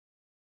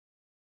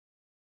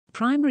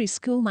Primary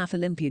School Math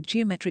Olympiad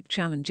Geometric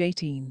Challenge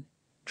 18.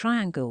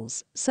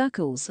 Triangles,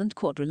 Circles and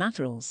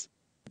Quadrilaterals.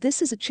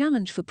 This is a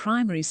challenge for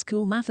Primary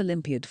School Math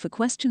Olympiad for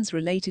questions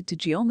related to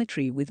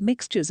geometry with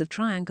mixtures of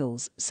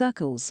triangles,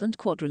 circles and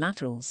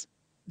quadrilaterals.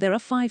 There are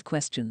 5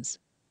 questions.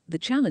 The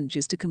challenge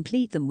is to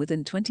complete them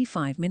within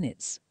 25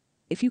 minutes.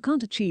 If you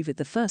can't achieve it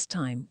the first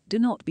time, do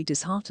not be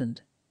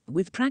disheartened.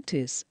 With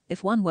practice,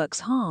 if one works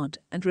hard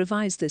and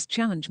revise this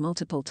challenge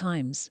multiple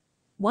times,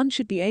 one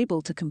should be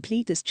able to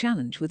complete this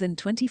challenge within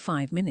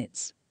 25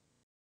 minutes.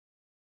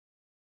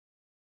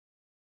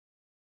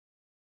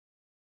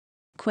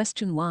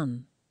 Question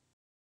 1.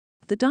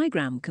 The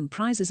diagram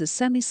comprises a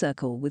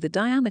semicircle with a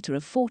diameter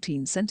of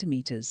 14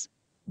 centimeters.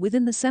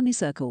 Within the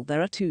semicircle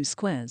there are 2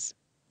 squares.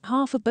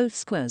 Half of both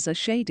squares are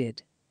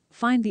shaded.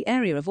 Find the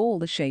area of all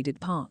the shaded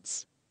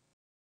parts.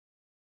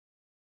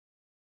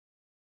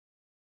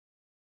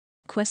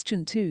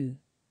 Question 2.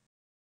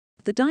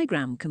 The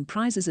diagram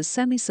comprises a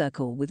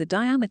semicircle with a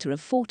diameter of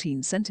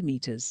 14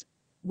 centimeters.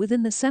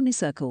 Within the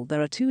semicircle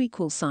there are 2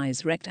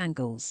 equal-size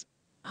rectangles.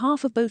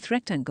 Half of both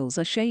rectangles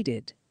are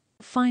shaded.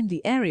 Find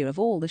the area of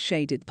all the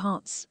shaded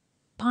parts.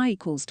 Pi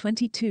equals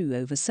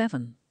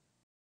 22/7.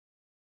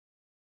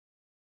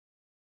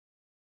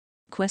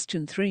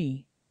 Question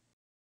 3.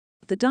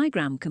 The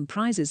diagram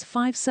comprises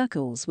 5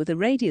 circles with a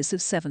radius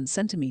of 7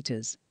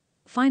 centimeters.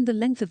 Find the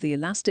length of the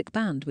elastic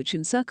band which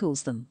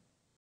encircles them.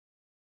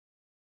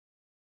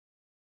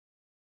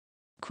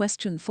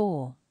 Question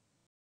 4.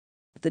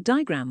 The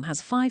diagram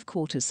has 5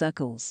 quarter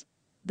circles.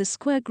 The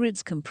square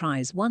grids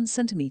comprise 1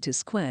 centimeter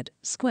squared,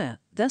 square,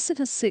 thus it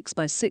has 6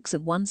 by 6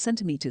 of 1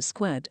 centimeter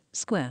squared,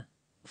 square.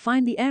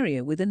 Find the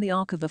area within the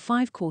arc of the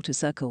 5 quarter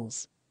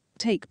circles.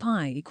 Take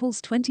pi equals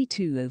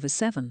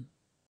 22/7.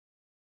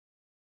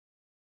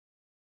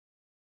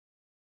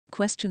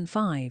 Question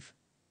 5.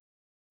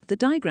 The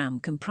diagram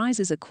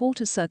comprises a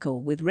quarter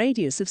circle with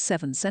radius of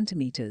 7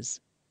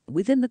 centimeters.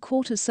 Within the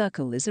quarter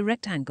circle is a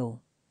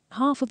rectangle.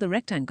 Half of the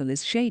rectangle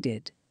is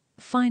shaded.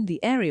 Find the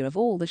area of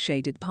all the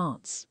shaded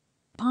parts.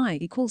 Pi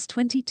equals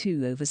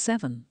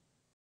 22/7.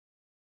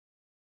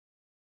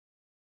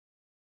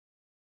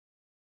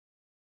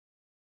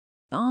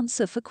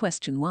 Answer for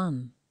question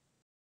 1.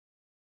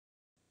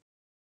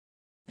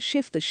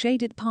 Shift the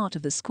shaded part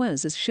of the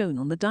squares as shown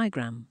on the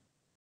diagram.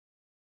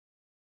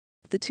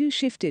 The 2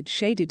 shifted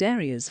shaded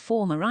areas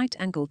form a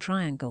right-angled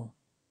triangle.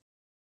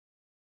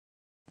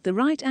 The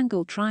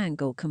right-angled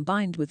triangle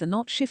combined with the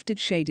not shifted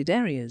shaded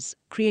areas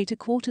create a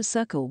quarter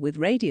circle with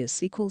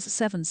radius equals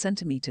 7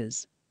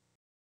 centimeters.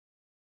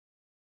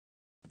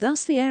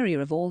 Thus the area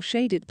of all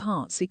shaded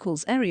parts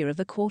equals area of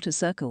the quarter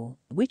circle,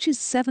 which is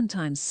 7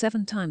 times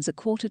 7 times a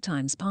quarter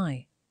times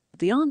pi.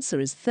 The answer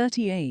is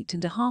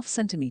 38.5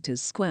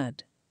 centimeters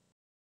squared.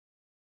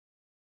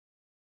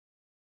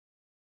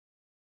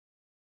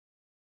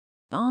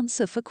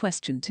 Answer for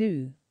question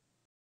 2.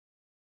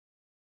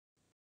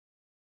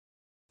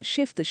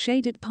 Shift the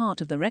shaded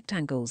part of the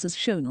rectangles as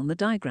shown on the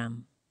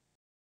diagram.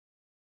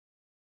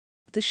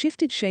 The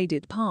shifted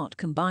shaded part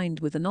combined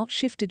with the not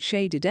shifted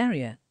shaded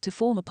area to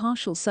form a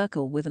partial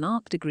circle with an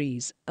arc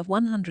degrees of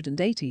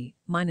 180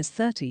 minus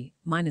 30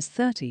 minus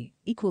 30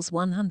 equals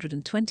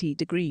 120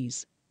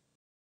 degrees.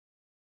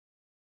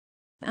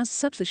 As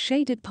such, the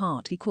shaded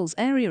part equals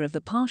area of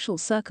the partial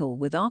circle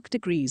with arc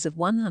degrees of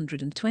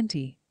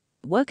 120.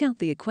 Work out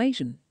the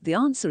equation. The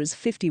answer is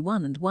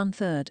 51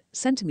 1/3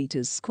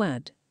 centimeters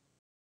squared.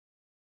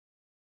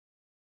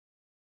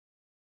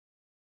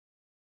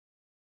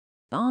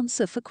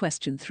 Answer for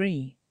question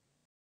 3.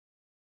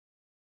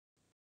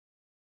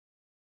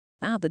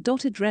 Add the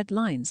dotted red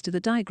lines to the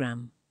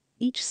diagram.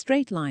 Each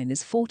straight line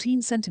is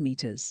 14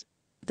 centimeters.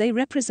 They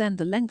represent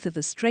the length of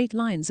the straight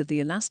lines of the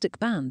elastic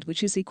band,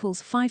 which is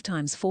equals 5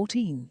 times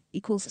 14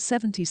 equals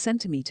 70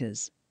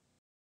 centimeters.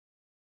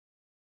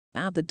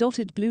 Add the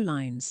dotted blue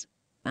lines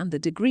and the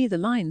degree the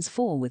lines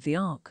form with the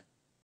arc.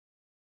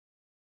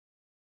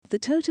 The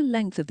total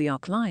length of the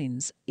arc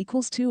lines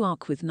equals 2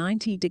 arc with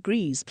 90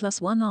 degrees plus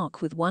 1 arc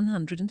with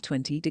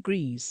 120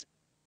 degrees.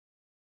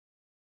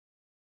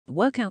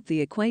 Work out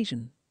the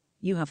equation.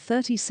 You have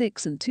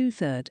 36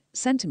 2/3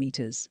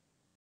 centimeters.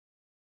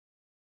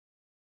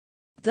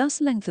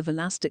 Thus length of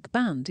elastic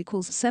band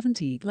equals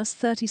 70 plus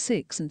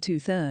 36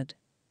 2/3.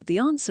 The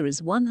answer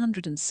is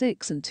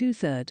 106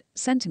 2/3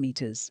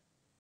 centimeters.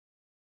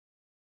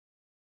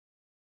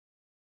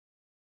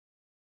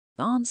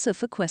 Answer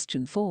for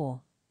question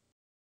 4.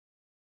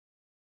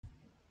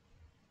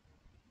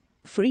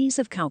 For ease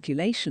of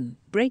calculation,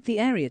 break the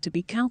area to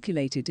be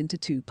calculated into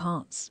 2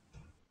 parts.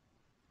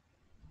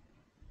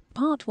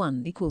 Part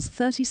 1 equals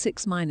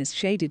 36 minus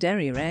shaded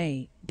area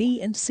A,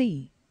 B and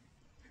C.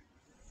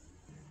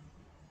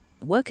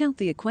 Work out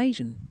the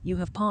equation. You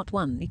have part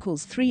 1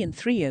 equals 3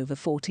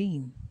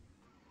 3/14.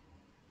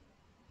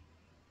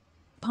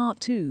 Part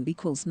 2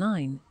 equals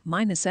 9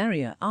 minus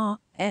area R,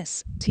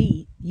 S,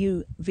 T,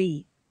 U,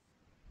 V.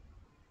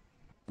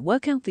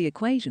 Work out the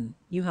equation.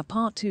 You have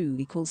part 2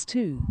 equals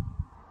 2.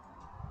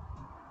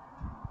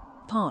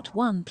 Part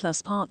 1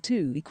 plus part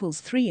 2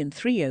 equals 3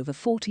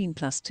 3/14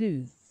 plus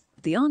 2.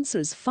 The answer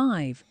is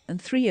 5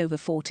 and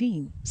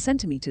 3/14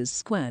 centimeters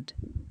squared.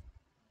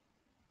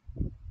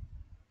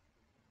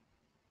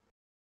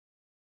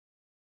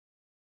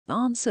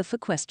 Answer for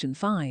question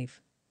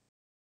 5.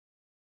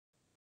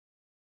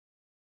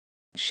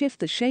 Shift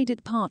the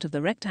shaded part of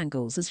the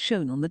rectangles as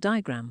shown on the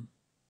diagram.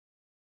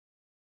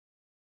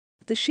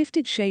 The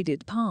shifted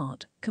shaded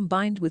part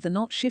combined with the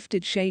not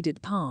shifted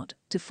shaded part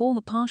to form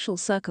a partial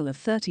circle of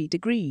 30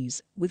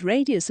 degrees with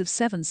radius of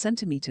 7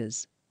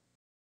 centimeters.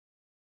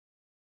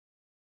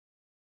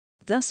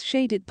 Thus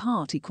shaded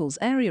part equals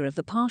area of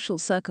the partial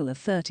circle of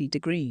 30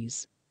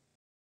 degrees.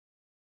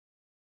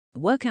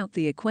 Work out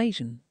the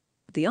equation.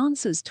 The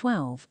answer is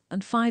 12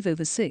 and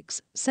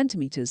 5/6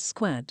 centimeters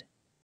squared.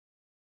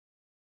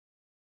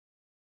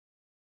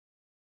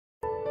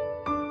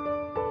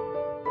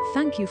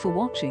 Thank you for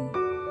watching.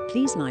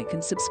 Please like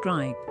and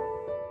subscribe.